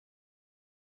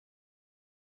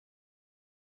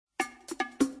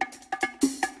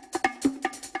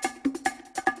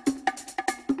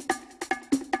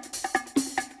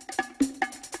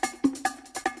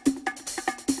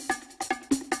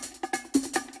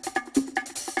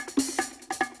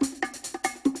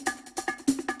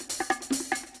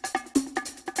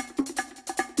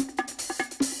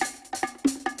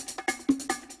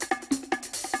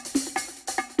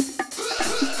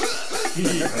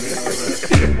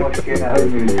Most kéne, hogy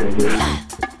működjön.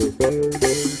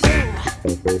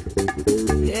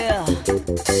 Yeah.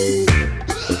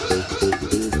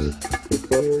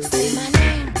 Say my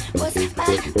name, what's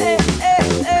my name? Hey,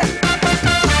 hey.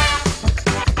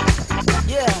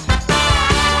 Yeah.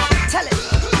 Tell it.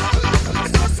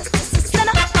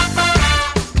 Sinner.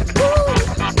 Woo.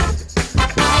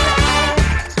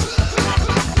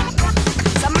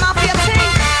 It's a mafia team.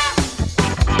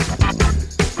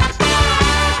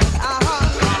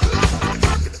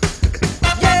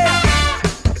 Yeah.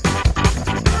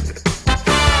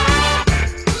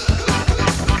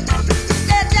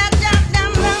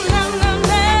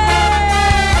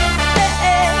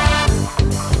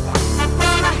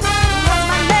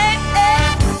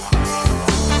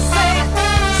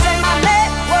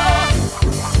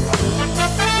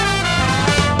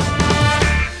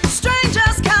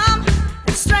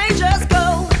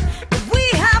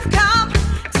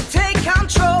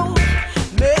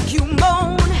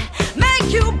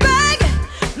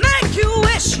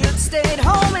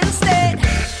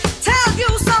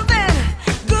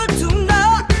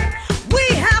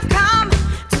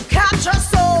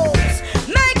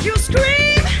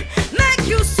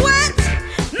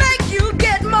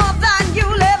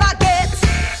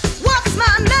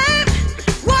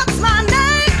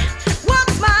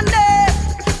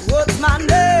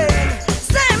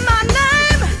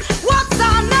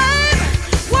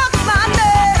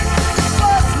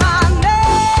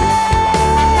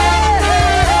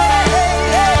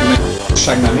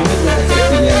 Nem mindegy, lehet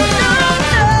figyelni.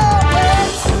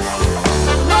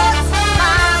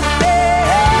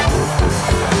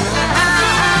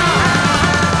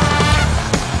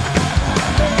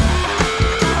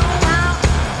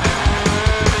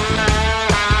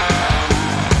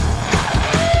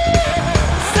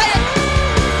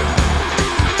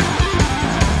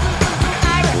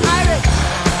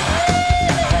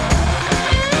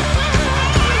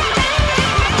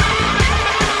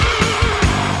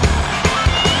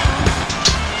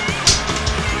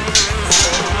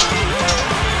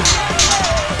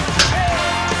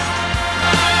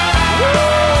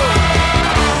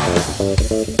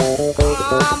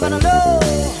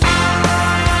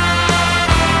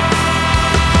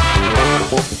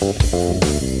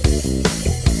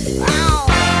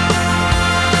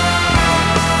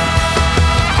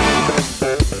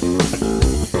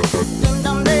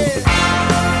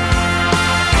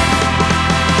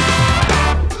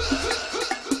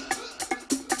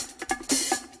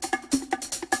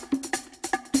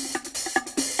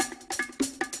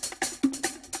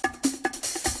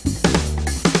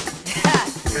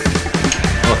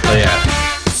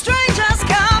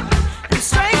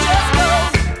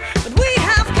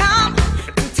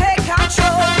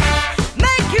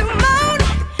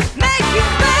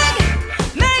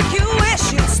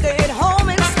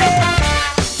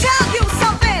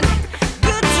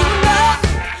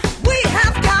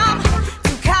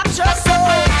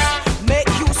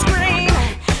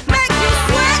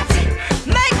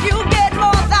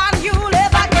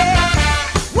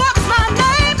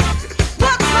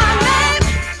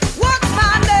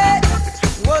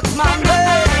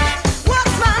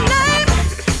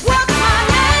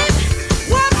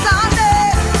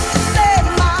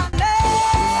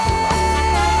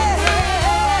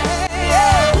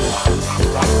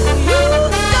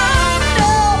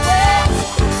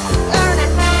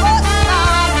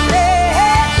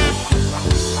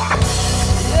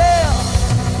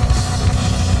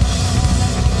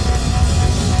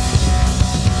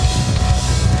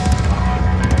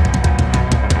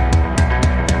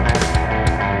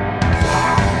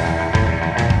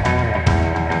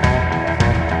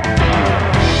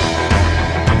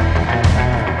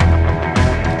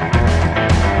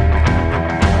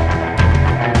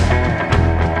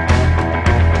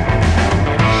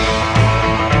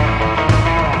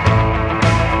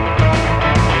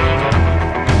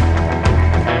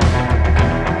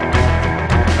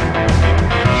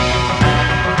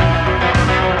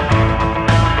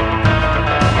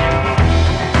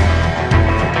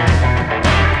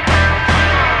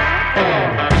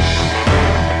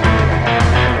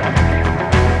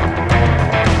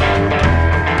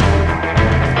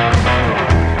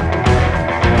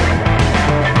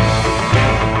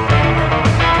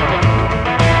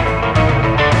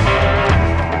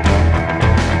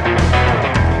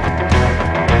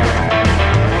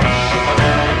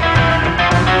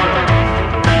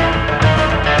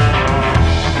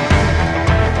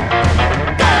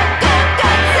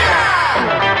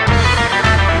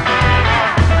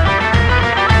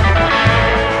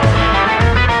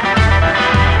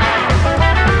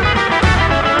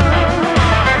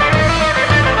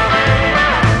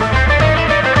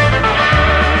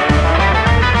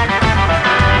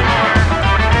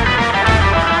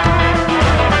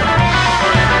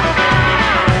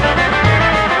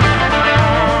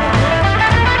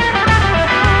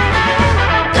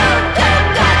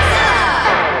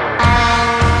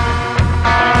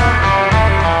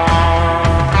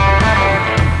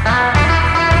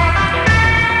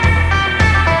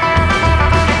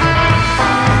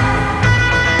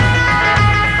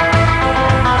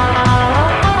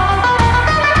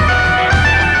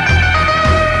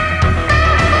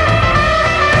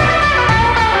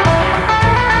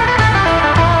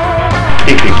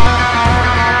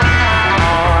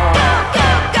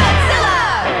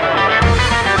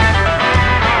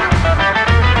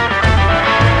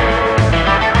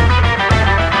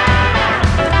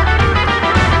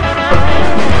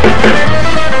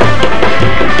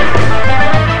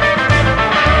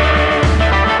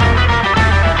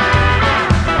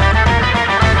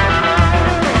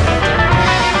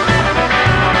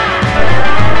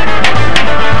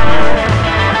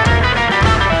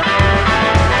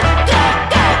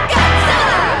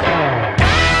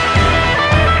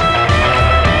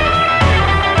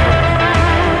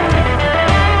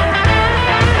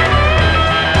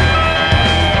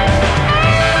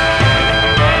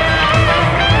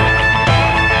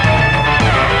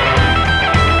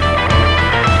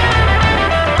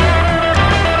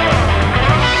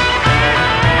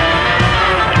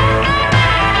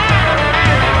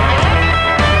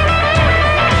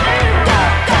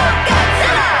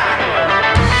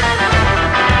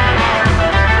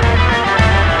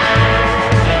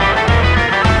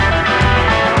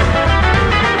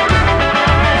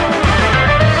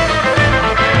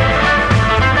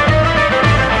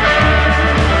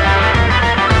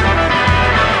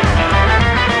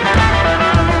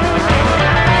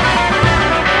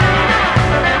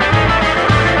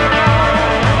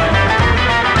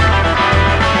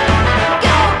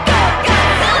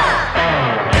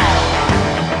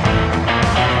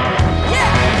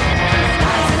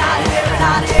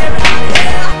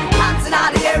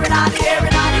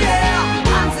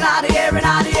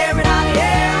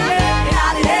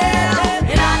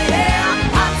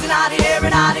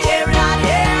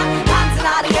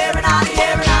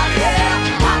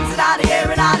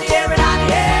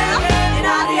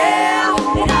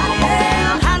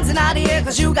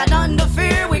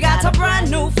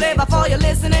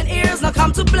 listening ears. Now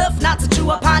come to bluff, not to chew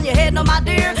upon your head, no my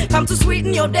dear. Come to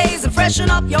sweeten your days and freshen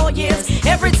up your years.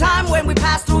 Every time when we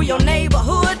pass through your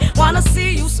neighborhood, wanna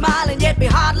see you smile and yet be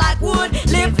hard like wood.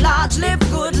 Live large, live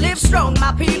good, live strong,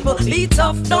 my people. Be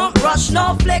tough, don't rush,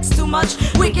 no flex too much.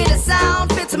 Wicked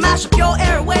sound, fit to mash up your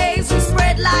airwaves. We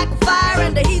spread like fire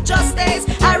and the heat just stays.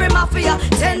 Harry Mafia,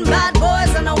 10 bad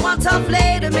boys and a one tough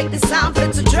lady. Make this sound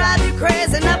fit to drive you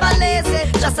crazy, never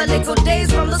lazy. Just a little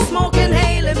days from the smoke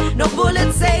inhaling. No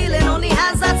bullets sailing, only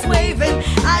hands that's waving.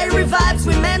 I revives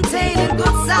we maintaining,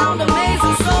 good sound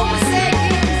amazing. So we say,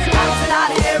 dancing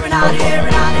out of here and out of here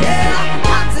and out of here.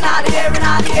 Dancing out of here and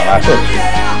out of here and out of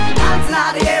here. Dancing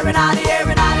out of here and out of here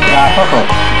and out of here.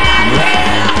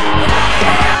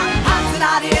 Dancing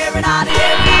out of here and out of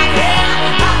here and out of here.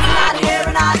 Dancing out of here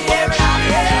and out of here and out of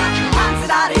here.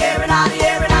 Dancing out of here and out of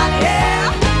here and out of here.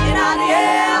 And out of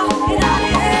here, and out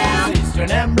of here. Sister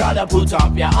them brother, put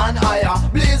up your hand higher.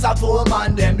 Blaze a full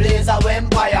man, them blaze a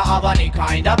empire. Have any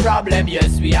kind of problem,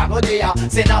 yes we are good there.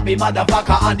 Say not be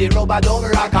motherfucker and the rubber don't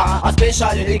rocker. A special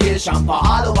education for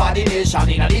all over the nation.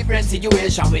 In a different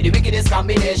situation with the wickedest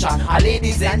combination.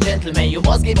 Ladies and gentlemen, you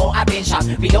must give more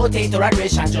attention. Without hate or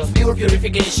aggression, just pure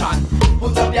purification.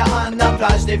 Put up your hand and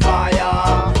flash the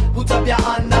fire. Put up your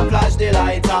hand and flash the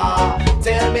lighter.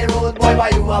 Tell me road boy why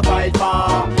you a fight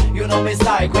for. You know me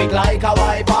style quick like a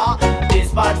wiper.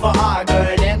 This part for our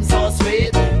girl, them so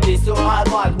sweet. This too hard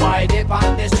one, why they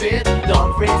on the street.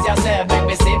 Don't freeze yourself, make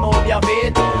me see move your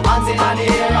feet. Hands in the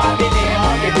air on the name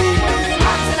of the beat.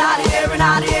 Hands in the air and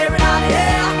out of here and out of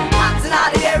here. Hands in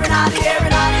the air and out of here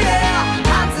and out of here.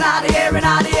 Hands in the air and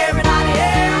out of here and out of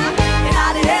here. And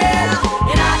out of here,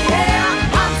 and out of here.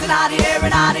 Hands in the air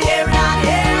and out of here and out of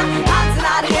here. Hands in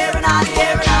the air and out of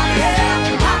here and out of here.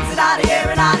 Hands in the air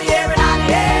and out of here and out of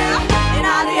here. And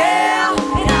out of here,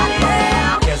 and out of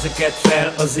here. Kezeket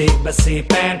fel az égbe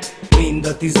szépen, mind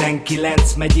a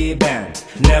 19 megyében.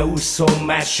 Ne ússzon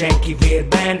már senki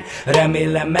vérben,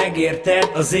 remélem megérted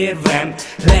az érvem.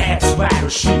 Lehetsz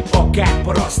városi, akár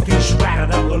paraszt is,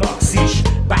 várad ahol laksz is,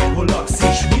 bárhol laksz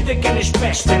is. Vidéken és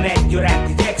Pesten egyaránt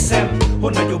igyekszem,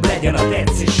 hogy nagyobb legyen a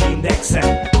tetszési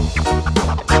indexem.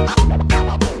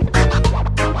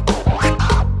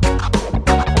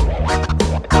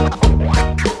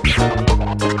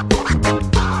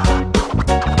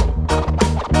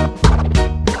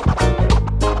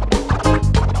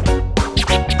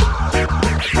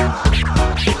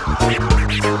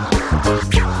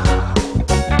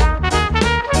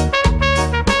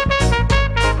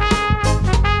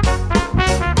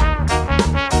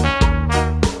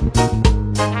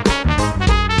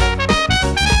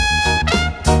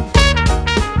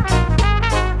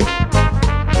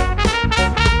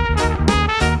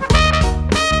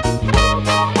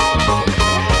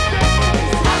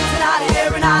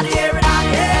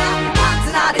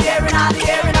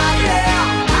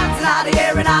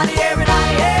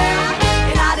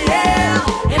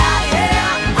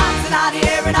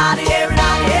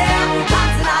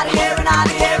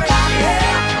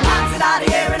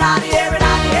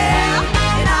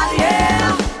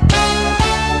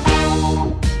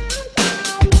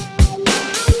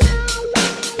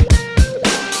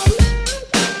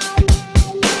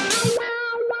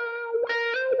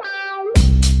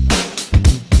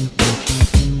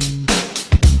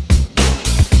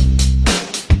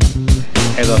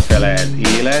 Ez a fele ez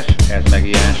éles, ez meg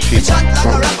ilyen sima.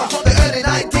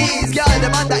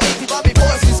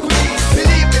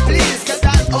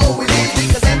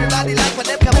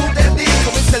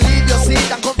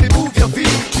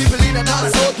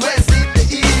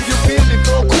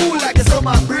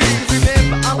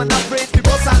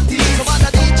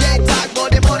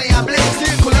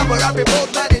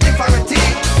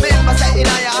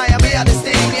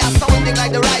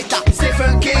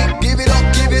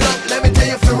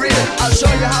 I'll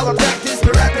show you how I practice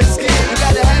the rapping skill. You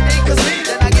gotta have me cause me,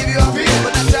 then I give you a feel.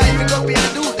 But I try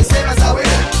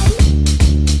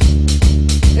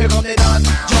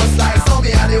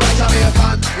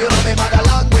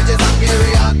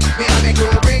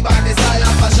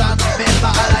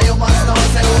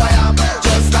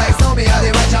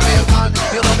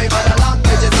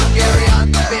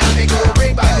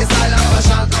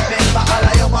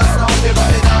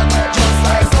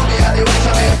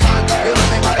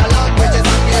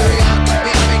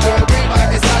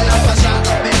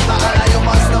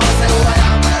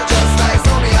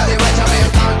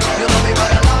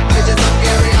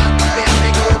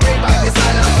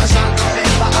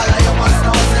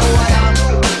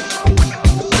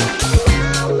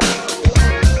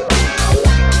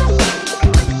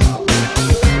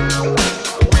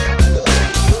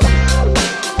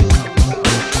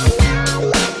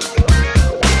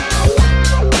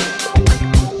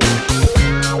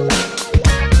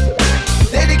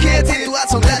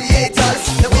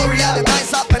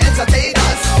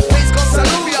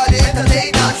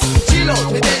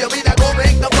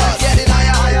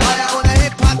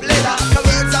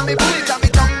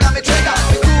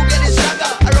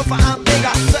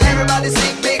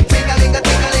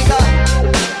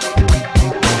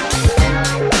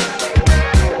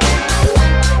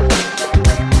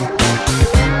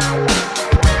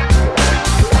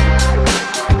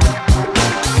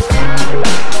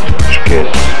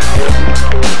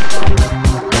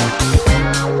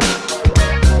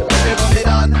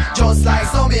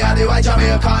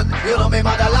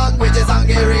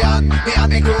Hungarian. Me and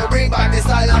me crew bring back the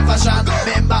style and fashion.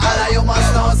 Remember all of you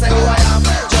must know say who I am.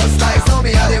 Just like so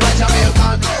me are the white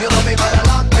Jamaican. You know me mother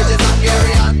language is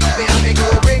Hungarian. Me and me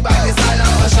crew bring back the style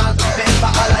and fashion. Remember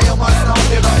all of you must know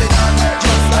the running on.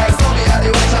 Just like so me are the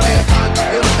white Jamaican.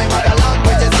 You know me mother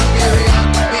language is Hungarian.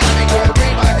 Me and me crew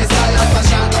bring back the style and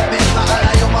fashion. Remember all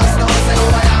of you must know say who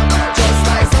I am. Just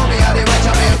like so me are the white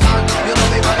Jamaican. You know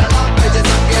me mother language is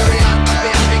Hungarian. Me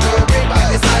and me crew bring back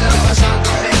the style and fashion.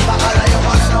 Remember all of you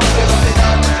must know the running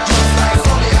on. Just like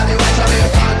so me are the white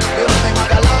Jamaican. You know me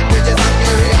mother language is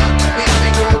Hungarian. Me and me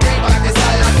crew bring back the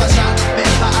style and fashion.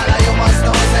 Remember all of you must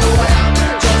know say who I am.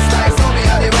 Just like so me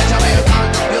are the white Jamaican.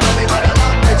 You know me mother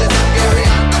language is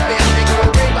Hungarian. Me and me crew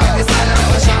bring back the style and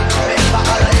fashion. Remember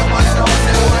all of you must know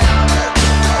say who I am.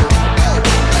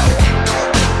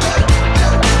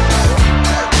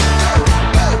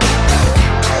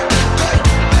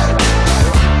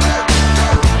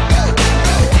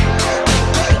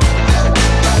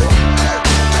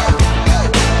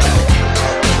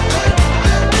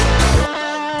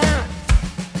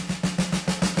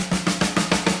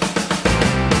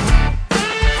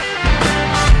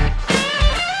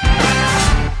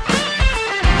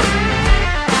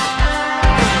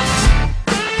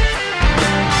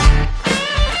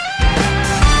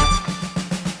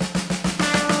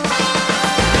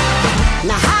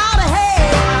 Now how the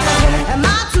hell am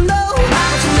I to know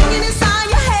what you're thinking inside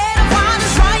your head of what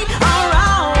is right or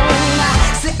wrong?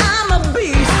 See, I'm a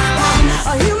beast,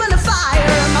 a human of fire.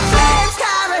 My flames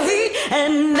carry heat,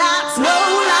 and that's no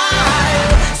lie.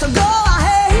 So go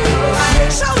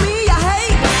ahead, show me your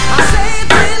hate. I say it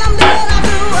till I'm dead, I'll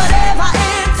do whatever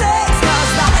it takes.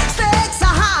 'Cause the stakes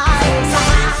are high,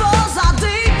 falls are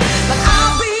deep, but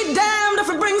I'll be damned if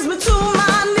it brings me to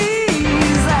my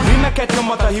knees. Rímeket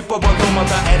nyomat a hip-hopban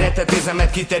domata,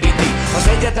 eredetézemet kiteríti. Az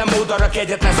egyetlen mód arra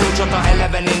kegyetlen szócsata,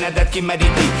 eleven énedet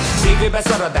kimeríti. Tévébe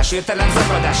szaradás, értelem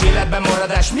zakadás, életben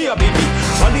maradás, mi a bibi?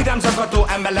 Van irám zakató,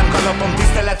 emelem kalapom,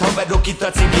 tisztelet haverok, itt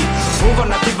a cigi. Hó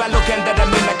vannak kiváló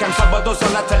kenderem, én nekem szabadon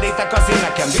szaladt felétek az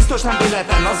énekem. Biztos nem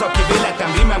véletlen az, aki véletlen,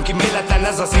 rímem kiméletlen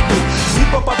ez a szitu.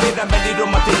 Hip-hop a védemben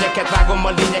írom a tényeket, vágom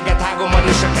a lényeget, hágom a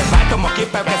rőseket. Váltom a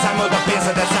képeket, számold a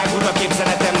pénzedet, szágul a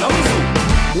képzeletem, na mizu?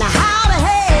 Now